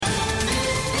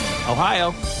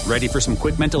Ohio, ready for some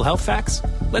quick mental health facts?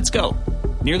 Let's go.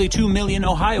 Nearly 2 million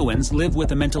Ohioans live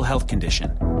with a mental health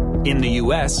condition. In the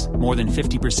U.S., more than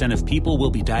 50% of people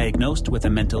will be diagnosed with a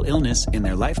mental illness in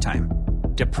their lifetime.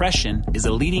 Depression is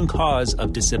a leading cause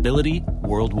of disability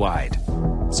worldwide.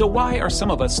 So why are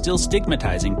some of us still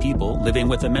stigmatizing people living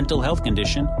with a mental health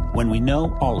condition when we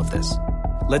know all of this?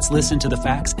 Let's listen to the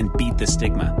facts and beat the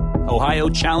stigma. Ohio,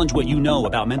 challenge what you know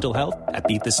about mental health at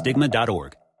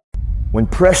beatthestigma.org. When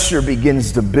pressure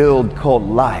begins to build called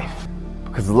life,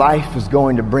 because life is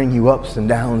going to bring you ups and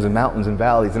downs and mountains and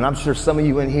valleys. And I'm sure some of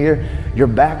you in here, your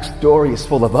backstory is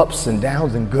full of ups and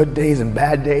downs and good days and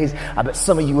bad days. I bet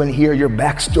some of you in here, your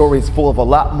backstory is full of a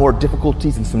lot more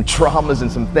difficulties and some traumas and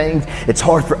some things it's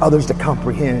hard for others to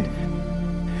comprehend.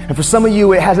 And for some of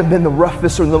you, it hasn't been the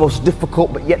roughest or the most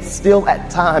difficult, but yet still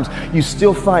at times, you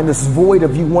still find this void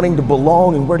of you wanting to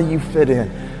belong and where do you fit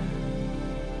in?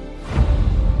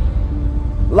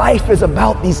 Life is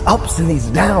about these ups and these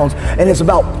downs, and it's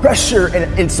about pressure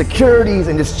and insecurities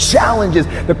and just challenges.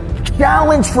 The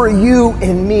challenge for you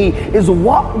and me is,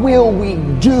 what will we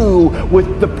do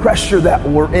with the pressure that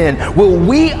we're in? Will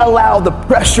we allow the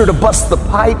pressure to bust the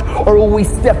pipe, or will we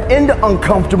step into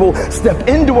uncomfortable, step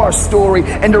into our story,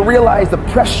 and to realize the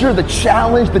pressure, the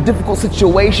challenge, the difficult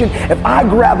situation, if I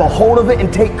grab a hold of it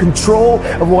and take control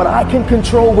of what I can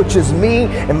control, which is me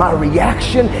and my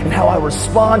reaction and how I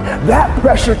respond, that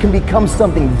pressure can become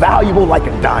something valuable like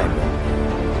a diamond.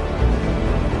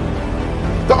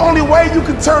 The only way you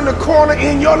can turn the corner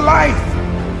in your life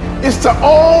is to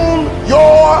own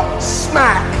your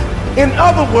smack. In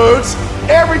other words,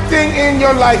 everything in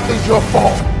your life is your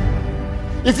fault.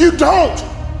 If you don't,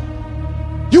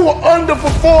 you will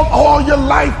underperform all your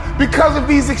life because of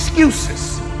these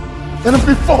excuses. And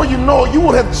before you know it, you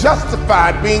would have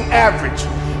justified being average.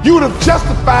 You would have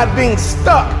justified being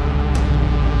stuck.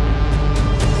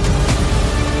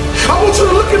 I want you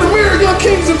to look in the mirror, young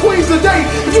kings and queens today.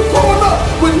 If you're growing up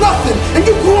with nothing and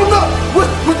you're growing up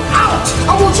without,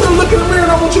 I want you to look in the mirror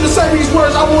and I want you to say these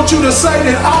words. I want you to say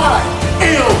that I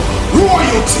am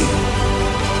royalty.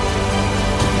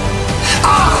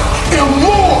 I am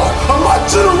more of my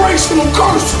generational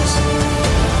curses.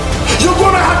 You're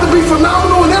going to have to be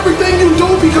phenomenal in everything you do,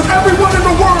 because everyone in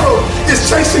the world is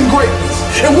chasing greatness.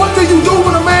 And what do you do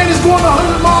when a man is going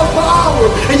 100 miles per hour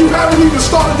and you haven't even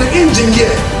started the engine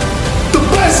yet? The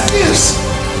best gifts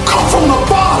come from the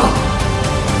bottom.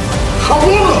 I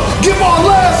want to give our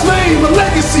last name a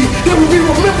legacy that will be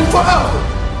remembered forever.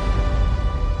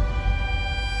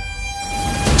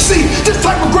 See, this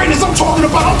type of greatness I'm talking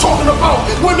about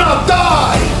when I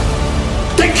die,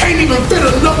 they can't even fit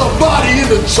another body in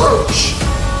the church.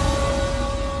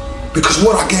 Because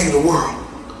what I gave the world.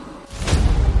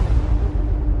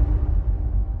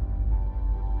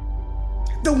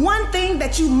 The one thing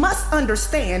that you must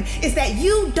understand is that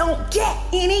you don't get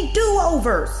any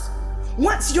do-overs.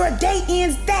 Once your day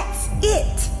ends, that's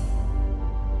it.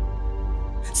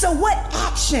 So what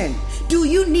action do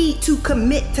you need to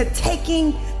commit to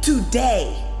taking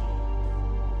today?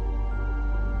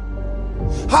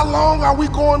 How long are we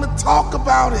going to talk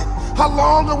about it? How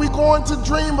long are we going to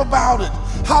dream about it?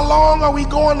 How long are we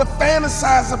going to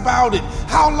fantasize about it?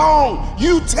 How long?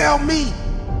 You tell me.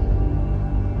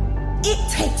 It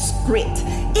takes grit.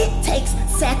 It takes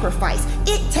sacrifice.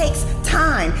 It takes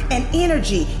time and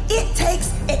energy. It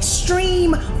takes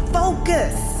extreme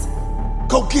focus.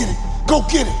 Go get it. Go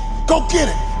get it. Go get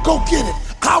it. Go get it.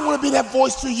 I want to be that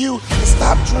voice for you and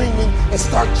stop dreaming and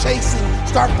start chasing,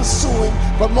 start pursuing.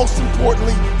 But most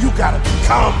importantly, you got to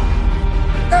become.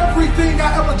 Everything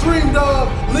I ever dreamed of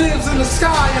lives in the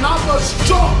sky, and I must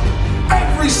jump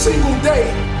every single day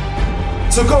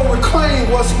to go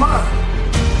reclaim what's mine.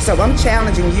 So I'm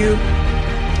challenging you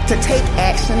to take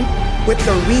action with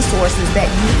the resources that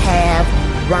you have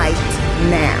right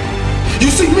now. You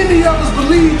see, many of us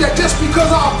believe that just because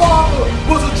our father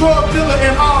was a drug dealer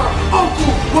and our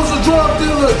uncle was a drug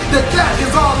dealer, that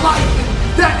is our life and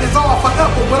that is our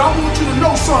forever. But I want you to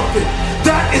know something.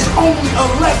 That is only a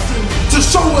lesson to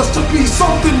show us to be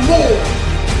something more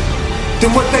than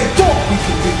what they thought we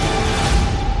could be.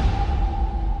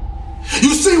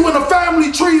 You see, when a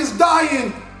family tree is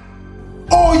dying,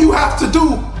 all you have to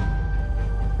do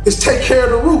is take care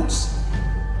of the roots.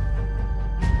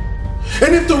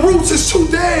 And if the roots is too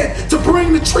dead to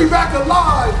bring the tree back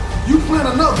alive, you plant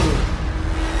another one.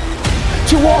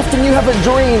 Too often you have a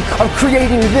dream of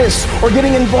creating this or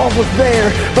getting involved with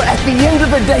there, but at the end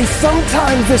of the day,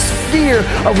 sometimes this fear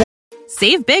of...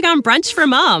 Save big on brunch for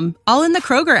mom, all in the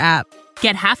Kroger app.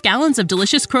 Get half gallons of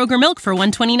delicious Kroger milk for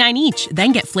 $1.29 each.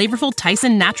 Then get flavorful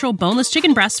Tyson natural boneless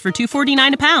chicken breasts for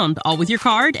 $2.49 a pound, all with your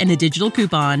card and a digital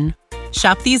coupon.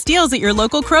 Shop these deals at your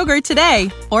local Kroger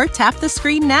today, or tap the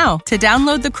screen now to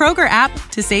download the Kroger app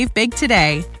to save big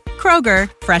today.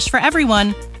 Kroger, fresh for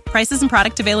everyone. Prices and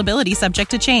product availability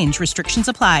subject to change. Restrictions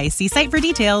apply. See site for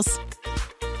details.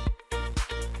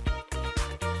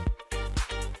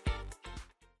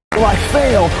 Will I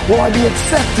fail? Will I be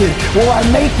accepted? Will I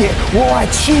make it? Will I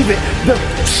achieve it? The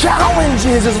challenge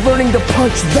is learning to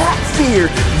punch that fear,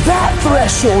 that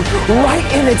threshold right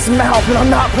in its mouth. And I'm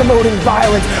not promoting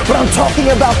violence, but I'm talking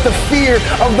about the fear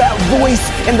of that voice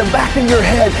in the back of your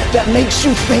head that makes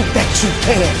you think that you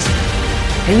can't.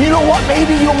 And you know what?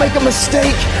 Maybe you'll make a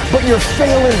mistake, but you're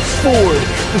failing forward.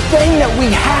 The thing that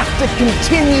we have to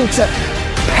continue to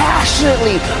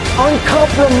passionately,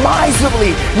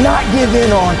 uncompromisably not give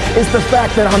in on is the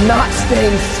fact that I'm not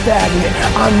staying stagnant.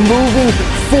 I'm moving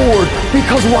forward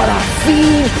because what I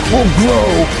feed will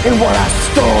grow and what I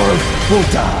starve will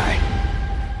die.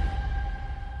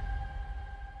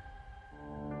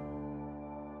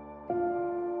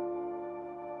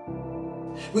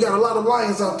 We got a lot of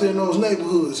lions out there in those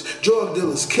neighborhoods, drug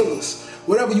dealers, killers,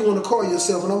 whatever you want to call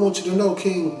yourself, and I want you to know,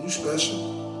 King, you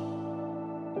special.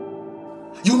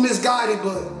 You misguided,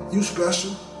 but you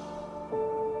special.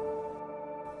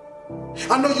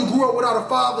 I know you grew up without a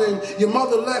father and your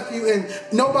mother left you and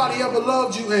nobody ever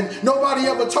loved you and nobody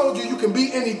ever told you you can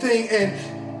be anything and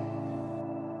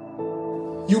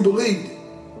you believed it.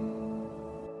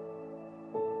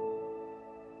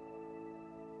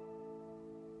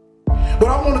 But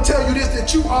I want to tell you this,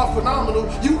 that you are phenomenal.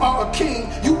 You are a king.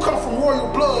 You come from royal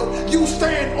blood. You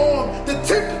stand on the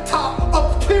tip top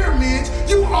of pyramids.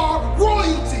 You are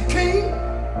royalty, king.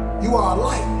 You are a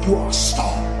light. You are a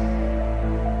star.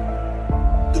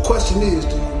 The question is,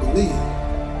 do you believe you are?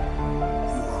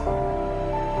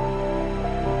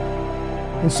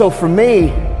 And so for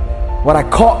me, what I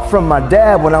caught from my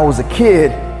dad when I was a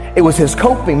kid, it was his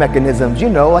coping mechanisms, you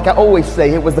know, like I always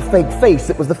say, it was the fake face,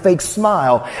 it was the fake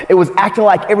smile. It was acting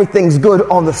like everything's good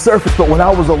on the surface, but when I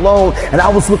was alone and I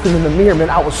was looking in the mirror, man,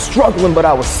 I was struggling, but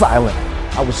I was silent.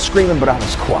 I was screaming, but I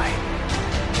was quiet.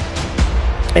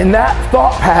 In that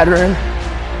thought pattern,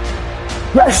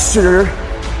 pressure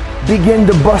began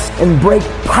to bust and break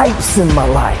pipes in my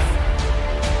life.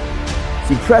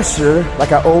 See, pressure,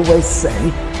 like I always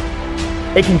say,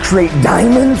 it can create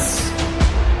diamonds,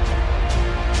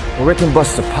 or it can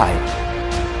bust a pipe.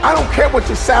 I don't care what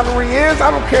your salary is.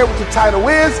 I don't care what your title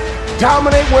is.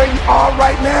 Dominate where you are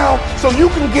right now so you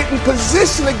can get in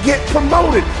position to get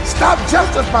promoted. Stop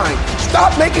justifying.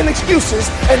 Stop making excuses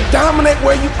and dominate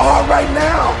where you are right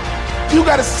now. You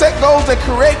got to set goals that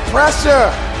create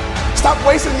pressure. Stop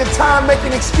wasting your time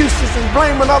making excuses and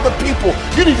blaming other people.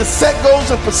 You need to set goals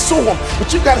and pursue them.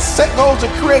 But you got to set goals and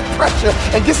create pressure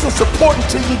and get some support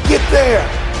until you get there.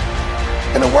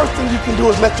 And the worst thing you can do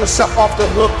is let yourself off the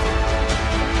hook.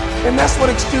 And that's what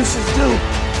excuses do.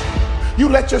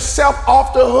 You let yourself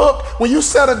off the hook when you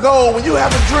set a goal, when you have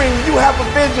a dream, when you have a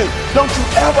vision. Don't you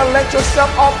ever let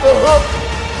yourself off the hook.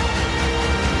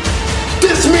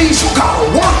 This means you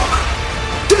gotta work.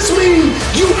 This means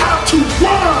you have to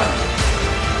grind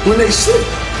when they sleep.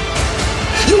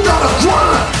 You gotta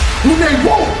grind when they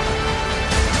won't.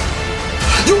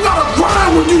 You gotta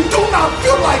grind when you do not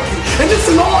feel like it. And this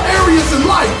in all areas in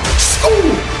life.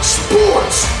 School,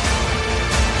 sports,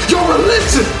 your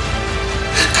religion.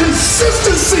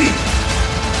 Consistency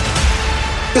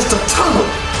is the tunnel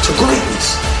to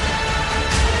greatness.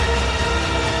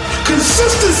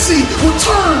 Consistency will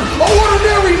turn an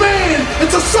ordinary man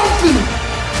into something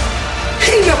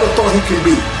he never thought he could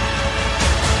be.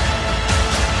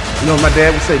 You know, my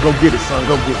dad would say, go get it, son,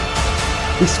 go get it.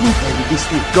 Be sweet, baby, be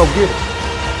sweet, go get it.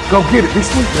 Go get it, be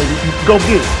sweet, baby, go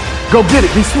get it. Go get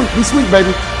it, be sweet,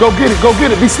 baby. Go get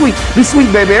it, be sweet,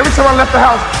 baby. Every time I left the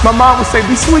house, my mom would say,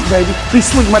 be sweet, baby, be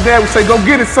sweet. My dad would say, go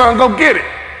get it, son, go get it.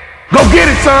 Go get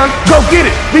it, son, go get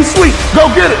it, be sweet, go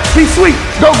get it, be sweet,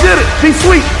 go get it, be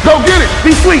sweet, go get it,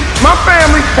 be sweet. My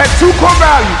family had 2 core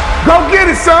values. Go get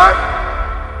it, son.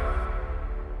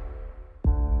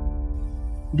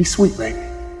 Be sweet, baby.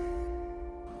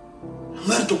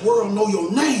 Let the world know your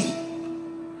name,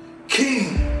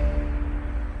 King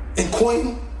and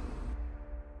Queen.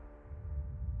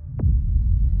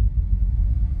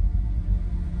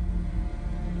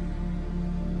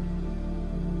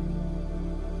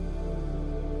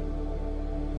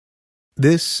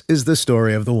 This is the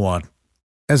story of the one.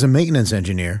 As a maintenance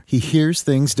engineer, he hears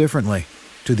things differently.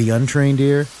 To the untrained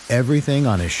ear, everything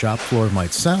on his shop floor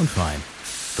might sound fine,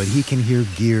 but he can hear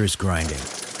gears grinding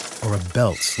or a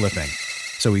belt slipping.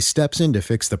 So he steps in to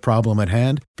fix the problem at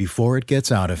hand before it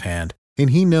gets out of hand.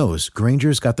 And he knows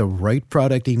Granger's got the right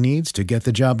product he needs to get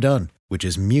the job done, which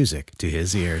is music to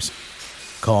his ears.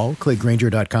 Call, click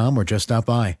Granger.com, or just stop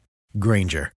by.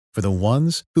 Granger, for the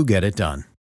ones who get it done.